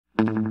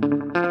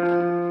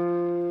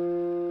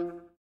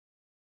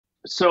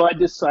So I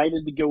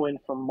decided to go in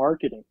for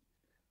marketing,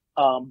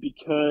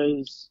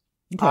 because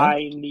Okay.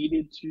 I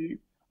needed to.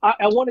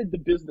 I wanted the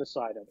business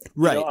side of it.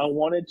 Right. I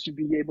wanted to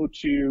be able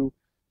to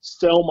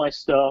sell my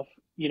stuff.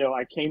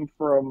 I came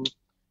from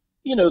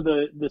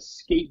the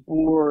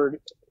skateboard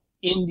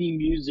indie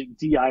music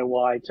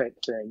DIY type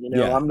thing.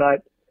 Yeah. I'm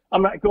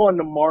not going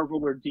to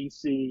Marvel or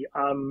DC.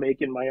 I'm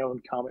making my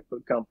own comic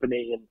book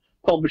company and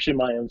publishing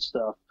my own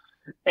stuff.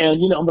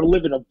 And I'm going to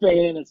live in a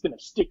van. It's going to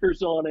have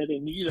stickers on it,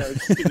 and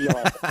it's just going to be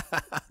awesome.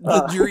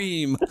 The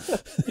dream.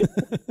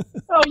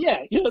 Oh yeah,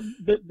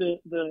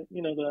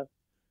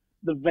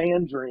 the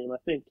van dream. I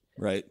think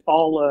Right.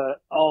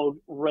 all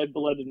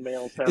red-blooded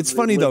males have It's the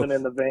funny though. living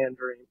in the van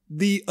dream.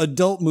 The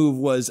adult move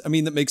was, I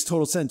mean, that makes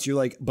total sense. You're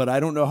like, but I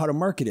don't know how to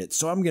market it.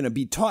 So I'm going to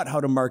be taught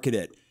how to market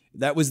it.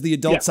 That was the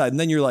adult Yeah. side. And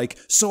then you're like,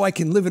 so I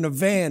can live in a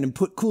van and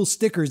put cool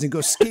stickers and go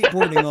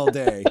skateboarding all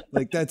day.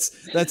 Like that's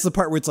the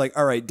part where it's like,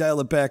 all right, dial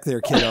it back there,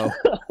 kiddo.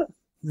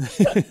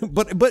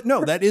 But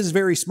no, that is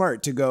very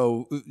smart to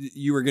go.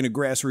 You were going to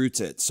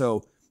grassroots it.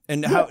 So,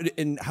 how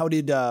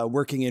did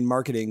working in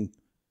marketing,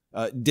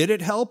 did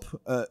it help?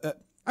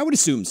 I would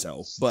assume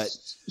so, but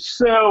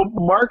So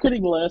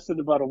marketing lasted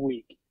about a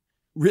week.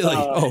 really,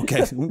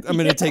 okay. I'm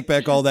going to take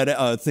back all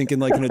that thinking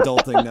like an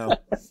adult thing now.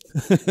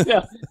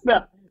 Yeah,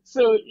 no.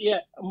 So yeah,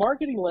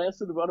 marketing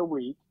lasted about a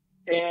week,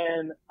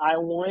 and I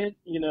went,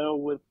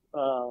 with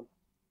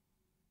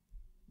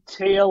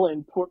tail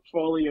and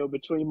portfolio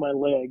between my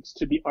legs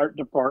to the art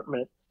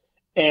department,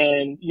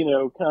 and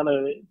kind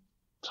of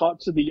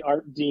talked to the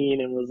art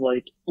dean and was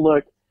like,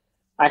 "Look,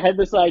 I had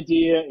this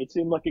idea. It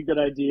seemed like a good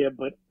idea,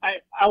 but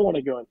I want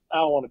to go in.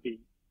 I want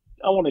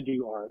to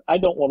do art. I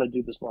don't want to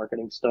do this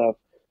marketing stuff.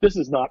 This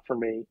is not for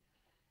me."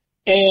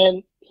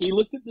 And he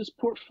looked at this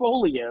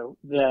portfolio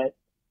that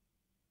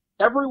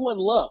everyone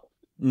loved,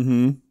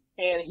 Mm-hmm.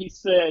 and he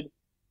said,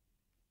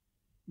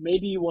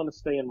 "Maybe you want to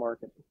stay in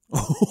marketing."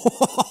 My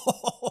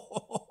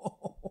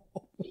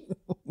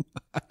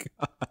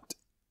God.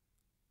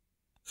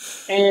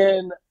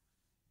 And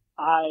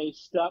I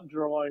stopped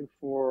drawing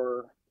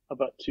for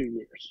about 2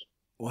 years.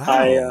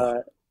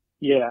 Wow.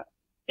 Yeah,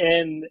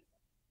 and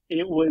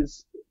it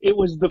was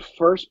the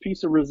first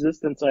piece of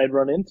resistance I had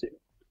run into.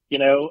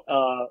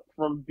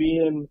 From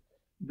being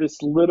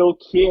this little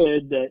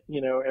kid that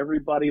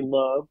everybody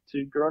loved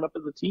to growing up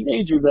as a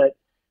teenager that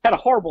had a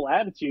horrible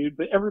attitude,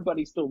 but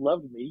everybody still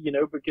loved me.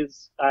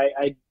 Because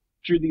I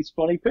drew these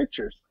funny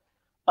pictures.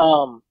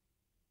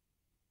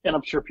 And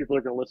I'm sure people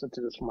are going to listen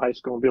to this from high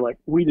school and be like,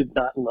 "We did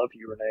not love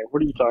you, Renee.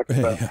 What are you talking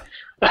about?"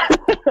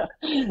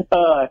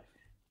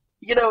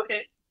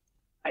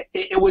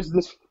 It was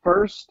this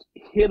first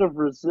hit of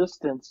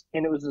resistance,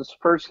 and it was this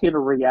first hit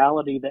of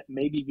reality that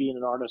maybe being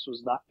an artist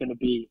was not going to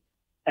be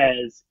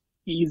as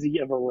easy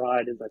of a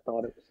ride as I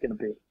thought it was going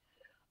to be.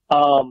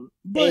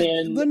 But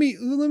And let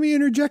me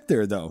interject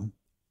there though.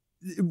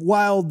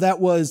 While that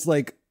was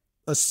like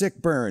a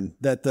sick burn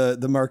that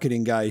the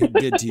marketing guy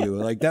did to you,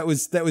 like that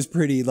was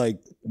pretty like,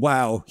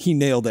 wow, he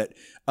nailed it.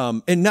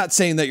 And not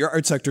saying that your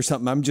art sector or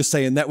something. I'm just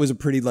saying that was a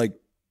pretty like,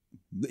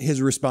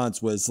 his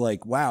response was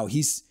like, wow,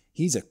 he's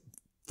a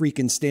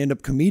freaking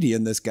stand-up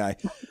comedian, this guy.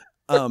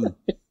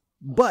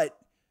 But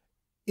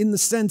in the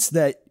sense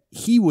that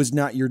he was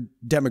not your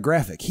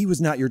demographic, he was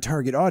not your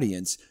target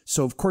audience.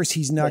 So of course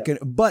he's not going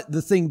to, but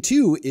the thing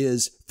too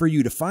is for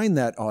you to find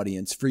that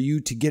audience, for you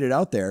to get it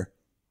out there,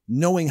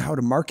 knowing how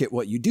to market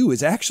what you do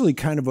is actually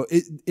kind of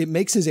it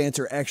makes his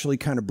answer actually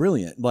kind of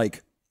brilliant.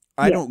 Like,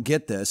 I don't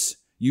get this.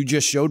 You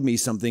just showed me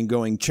something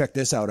going, check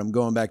this out. I'm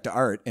going back to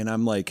art. And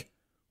I'm like,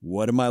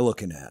 what am I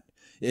looking at?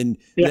 And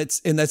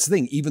that's the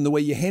thing. Even the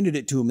way you handed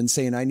it to him and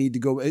saying, I need to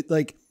go,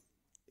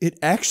 it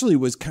actually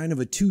was kind of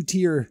a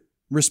 2-tier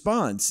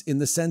response in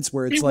the sense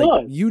where it's like,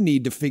 you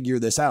need to figure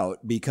this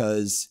out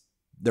because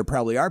there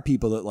probably are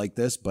people that like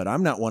this, but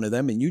I'm not one of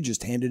them. And you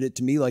just handed it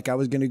to me like I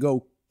was going to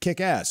go kick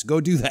ass,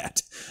 go do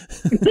that.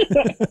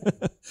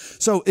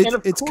 So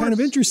it's kind of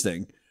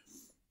interesting.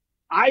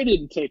 I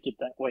didn't take it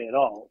that way at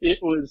all. It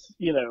was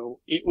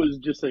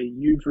just a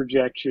huge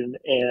rejection.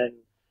 And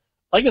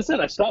like I said,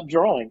 I stopped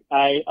drawing.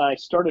 I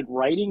started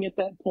writing at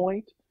that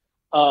point.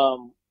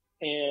 And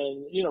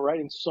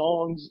writing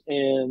songs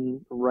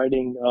and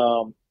writing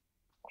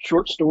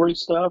short story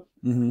stuff.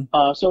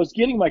 Mm-hmm. So I was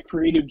getting my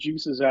creative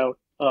juices out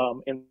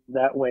in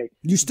that way.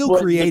 You still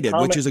created,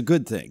 which is a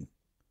good thing.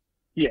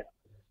 Yeah.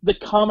 The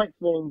comic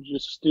thing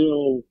just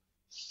still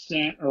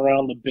sat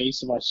around the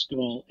base of my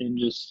skull and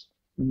just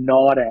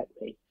gnawed at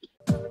me.